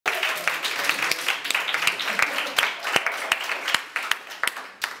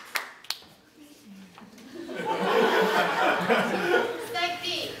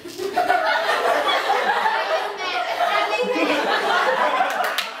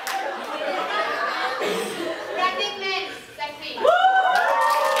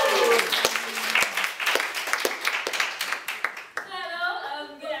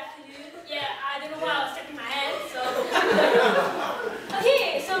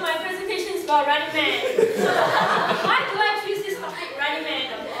for Running Man. Why do I choose this topic, Running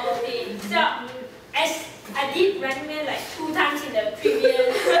Man, of all things? So, as I did Running Man like 2 times in the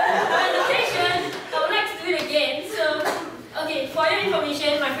previous presentation, I would like to do it again. So, okay, for your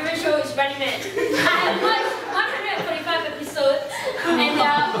information, my favorite show is Running Man. I have watched 145 episodes, and there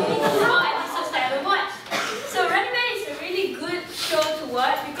are only 4 episodes that I haven't watched. So, Running Man is a really good show to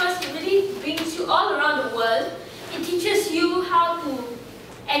watch because it really brings you all around the world. It teaches you how to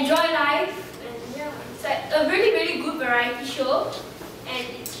enjoy life, and yeah, it's like a really, really good variety show, and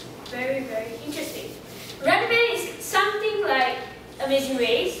it's very, very interesting. Running Man is something like Amazing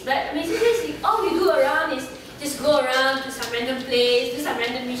Race, but Amazing Race, all you do around is just go around to some random place, do some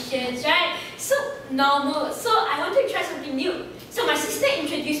random missions, right? So normal. So I wanted to try something new. So my sister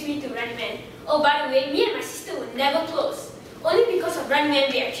introduced me to Running Man. Oh, by the way, me and my sister were never close. Only because of Running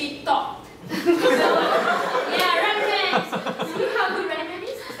Man we actually talked. So, yeah, Running Man. See how good Running Man is?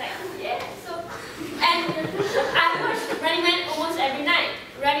 It's like, yeah. So, and I watch Running Man almost every night.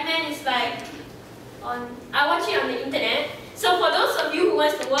 Running Man is like I watch it on the internet. So for those of you who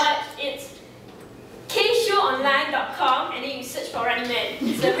wants to watch, it's kshowonline.com, and then you search for Running Man.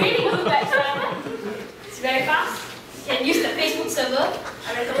 It's a really good website. It's very fast. You can use the Facebook server.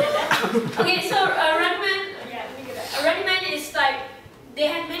 I recommend that. Okay, so Running Man. Yeah, let me get that. Running Man is like, they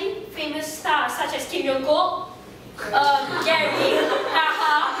have many famous stars such as Kim Jong-kook, Gary,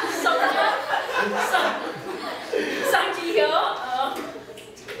 Naha,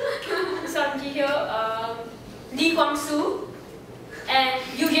 Song Ji-hyo, Lee Kwang-soo, and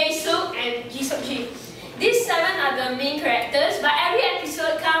Yoo Jae-suk, and Ji Seok-ji. These 7 are the main characters, but every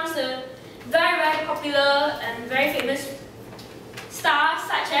episode comes a very, very popular and very famous stars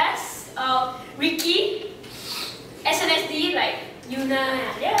such as Ricky, SNSD, like Yuna,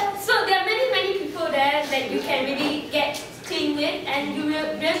 yeah. So there are many, many people there that you can really get clean with, and you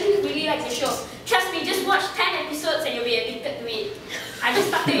will really, really like the show. Trust me, just watch 10 episodes and you'll be addicted to it. I just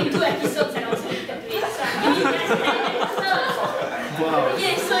started with 2 episodes and I was addicted.